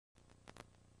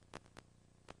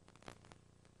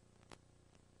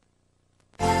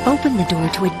open the door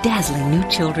to a dazzling new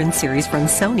children's series from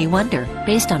Sony Wonder.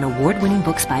 Based on award-winning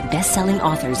books by best-selling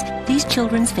authors, these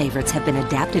children's favorites have been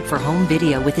adapted for home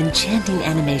video with enchanting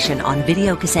animation on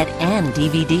video cassette and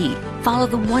DVD. Follow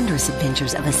the wondrous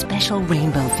adventures of a special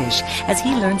rainbow fish as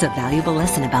he learns a valuable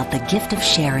lesson about the gift of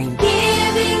sharing.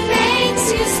 Giving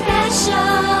makes you special.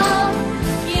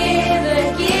 Give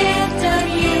a gift of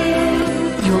you.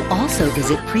 You'll also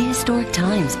visit prehistoric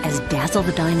times as Dazzle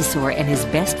the dinosaur and his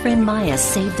best friend Maya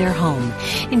save their home.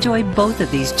 Enjoy both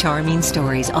of these charming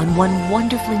stories on one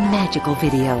wonderfully magical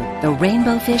video. The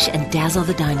Rainbow Fish and Dazzle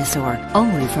the dinosaur,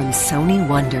 only from Sony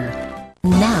Wonder.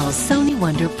 Now, Sony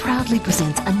Wonder proudly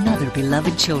presents another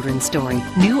beloved children's story,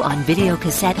 new on video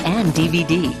cassette and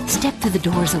DVD. Step through the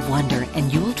doors of wonder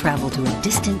and you'll travel to a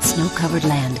distant snow-covered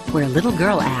land where a little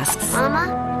girl asks,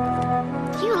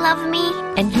 Mama, do you love me?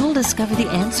 And you'll discover the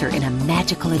answer in a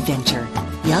magical adventure.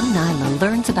 Young Nyla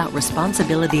learns about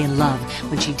responsibility and love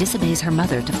when she disobeys her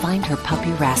mother to find her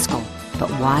puppy Rascal. But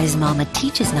wise Mama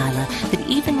teaches Nyla that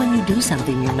even when you do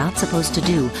something you're not supposed to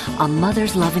do, a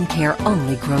mother's love and care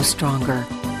only grows stronger.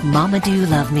 Mama, Do You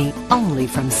Love Me? Only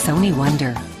from Sony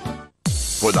Wonder.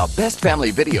 For the best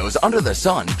family videos under the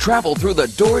sun, travel through the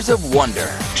doors of wonder.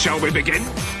 Shall we begin?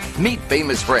 Meet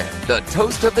Famous Fred, the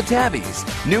toast of the Tabbies.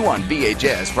 New on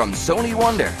VHS from Sony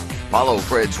Wonder. Follow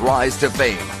Fred's rise to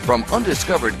fame, from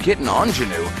undiscovered kitten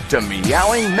ingenue to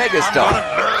meowing megastar.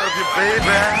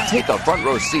 Take a front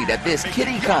row seat at this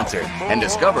kitty concert and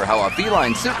discover how a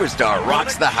feline superstar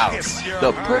rocks the house.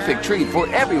 The perfect treat for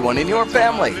everyone in your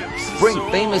family. Bring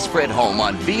Famous Fred home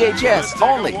on VHS,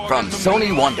 only from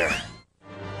Sony Wonder.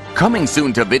 Coming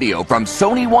soon to video from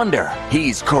Sony Wonder,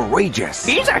 he's courageous.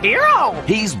 He's a hero!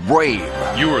 He's brave.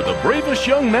 You are the bravest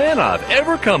young man I've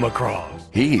ever come across.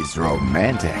 He's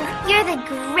romantic. You're the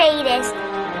greatest.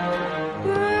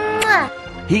 Mwah.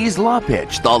 He's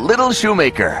Lopitch, the little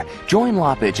shoemaker. Join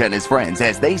Lopitch and his friends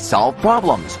as they solve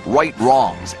problems, right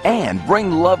wrongs, and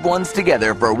bring loved ones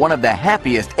together for one of the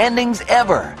happiest endings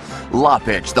ever.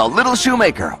 Lopitch, the little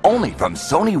shoemaker, only from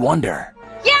Sony Wonder.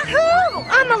 Yahoo!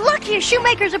 I'm the luckiest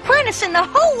shoemaker's apprentice in the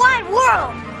whole wide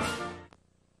world.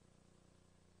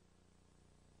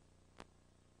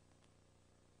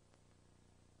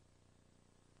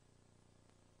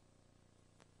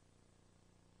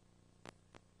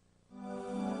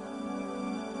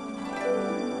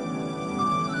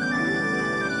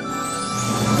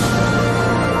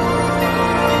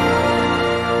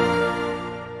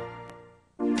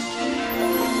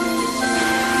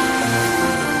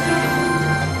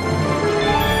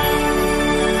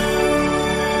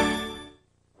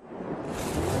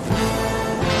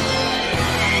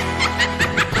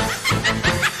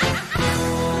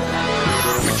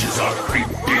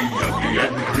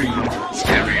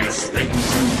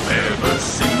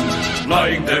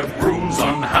 Flying their brooms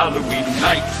on Halloween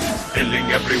night,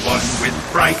 filling everyone with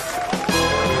fright.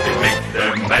 They make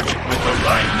their magic with a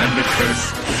rhyme and a curse,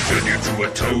 turn you to a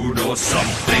toad or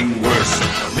something worse.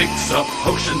 They'll mix a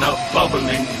potion of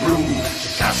bubbling brew to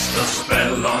cast a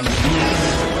spell on you.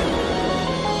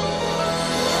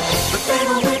 The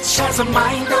fatal witch has a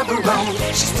mind of her own.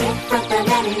 She's different than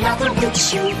any other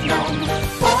witch you've known.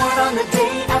 Born on the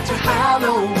day after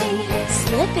Halloween.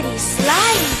 Slippity,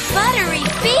 slidey, buttery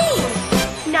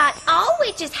bean. Not all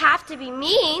witches have to be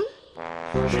mean.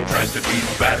 She tries to be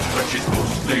bad, but she's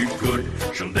mostly good.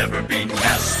 She'll never be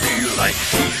nasty like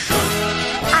she should.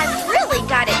 I've really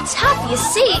got it tough, you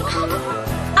see.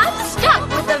 I'm stuck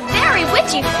with a very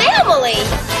witchy family.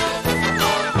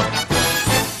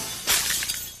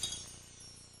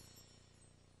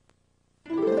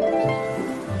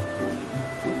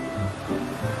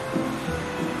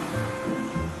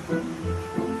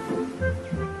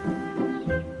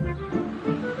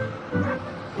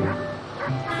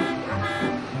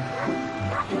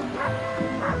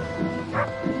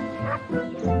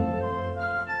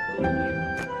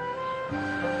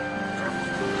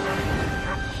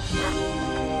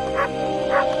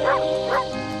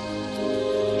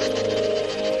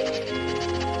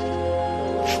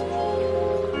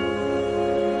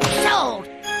 Sold.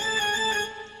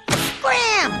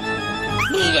 Scram!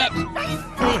 Eat it.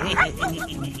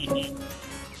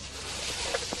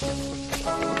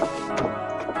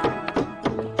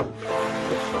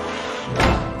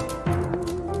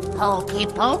 Hokey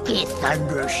pokey,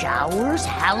 thunder showers,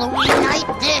 Halloween night,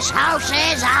 this house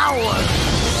is ours.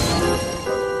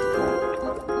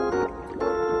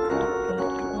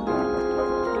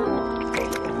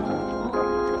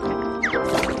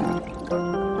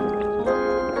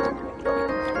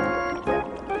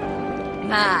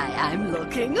 My, I'm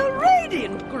looking a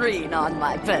radiant green on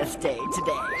my birthday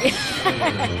today.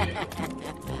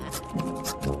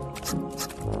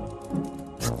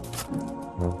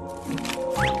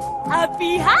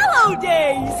 Happy Hallow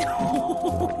Days!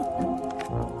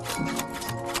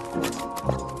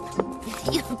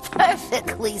 You're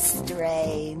perfectly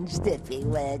strange, Dippy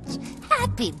Witch.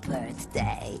 Happy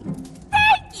birthday.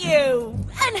 Thank you!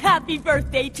 And happy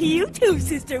birthday to you too,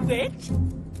 Sister Witch.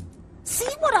 See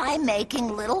what I'm making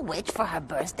Little Witch for her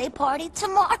birthday party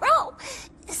tomorrow?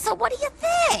 So what do you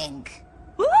think?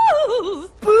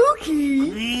 Ooh,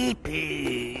 spooky!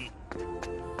 Creepy.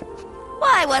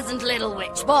 Why wasn't Little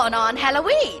Witch born on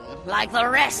Halloween, like the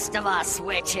rest of us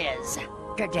witches?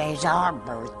 Today's our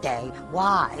birthday.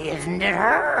 Why isn't it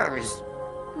hers?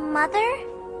 Mother?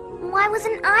 Why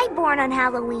wasn't I born on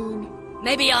Halloween?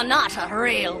 Maybe you're not a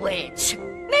real witch.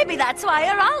 Maybe that's why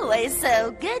you're always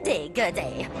so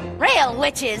goody-goody. Real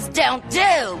witches don't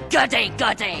do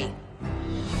goody-goody.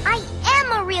 I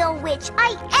am a real witch.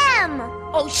 I am!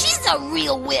 Oh, she's a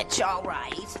real witch, all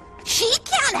right. She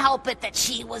can't help it that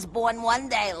she was born one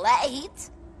day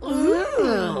late.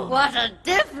 Ooh, what a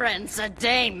difference a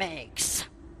day makes.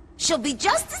 She'll be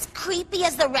just as creepy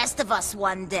as the rest of us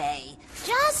one day.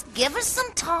 Just give her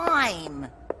some time.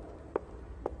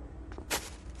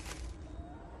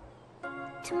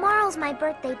 Tomorrow's my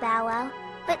birthday, Bow Wow.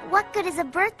 But what good is a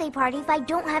birthday party if I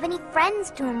don't have any friends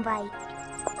to invite?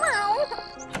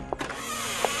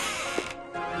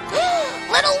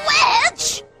 Little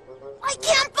Witch! I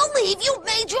can't believe you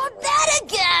made your bed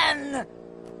again!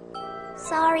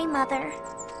 Sorry, Mother.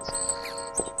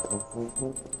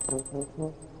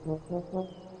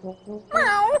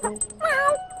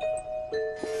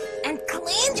 And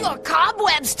cleaned your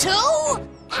cobwebs too?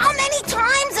 How many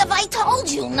times have I told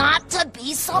you not to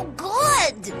be so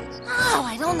good? Oh,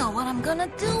 I don't know what I'm gonna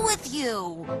do with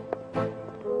you.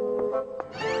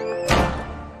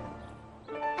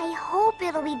 I hope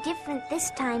it'll be different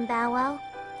this time, Bow Wow.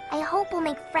 I hope we'll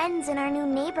make friends in our new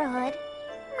neighborhood.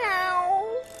 Meow.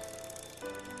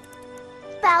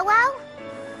 Bow Wow?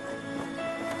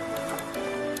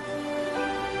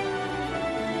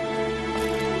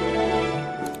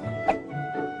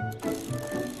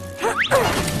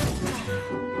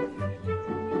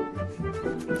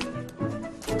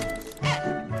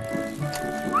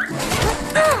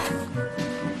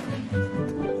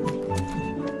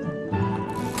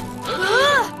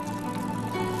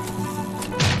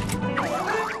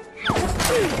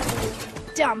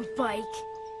 Dumb bike.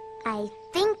 I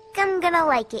think I'm gonna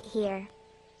like it here.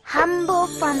 Humble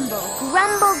fumble,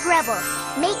 grumble grumble.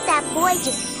 Make that boy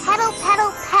just pedal,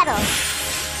 pedal, pedal.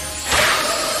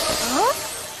 Huh?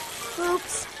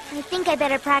 Oops, I think I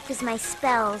better practice my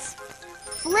spells.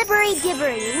 Flibbery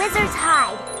dibbery, lizard's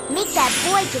hide. Make that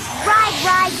boy just ride,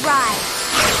 ride, ride.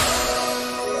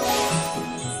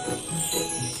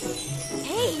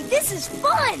 Hey, this is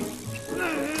fun!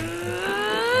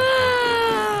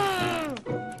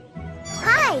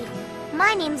 Hi,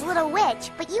 my name's Little Witch,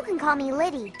 but you can call me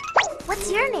Liddy. What's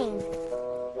your name?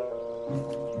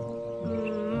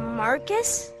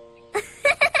 Marcus?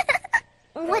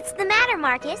 What's the matter,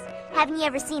 Marcus? Haven't you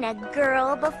ever seen a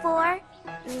girl before?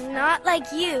 Not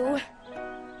like you.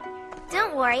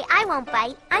 Don't worry, I won't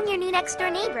bite. I'm your new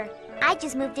next-door neighbor. I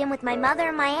just moved in with my mother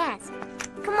and my aunt.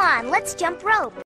 Come on, let's jump rope.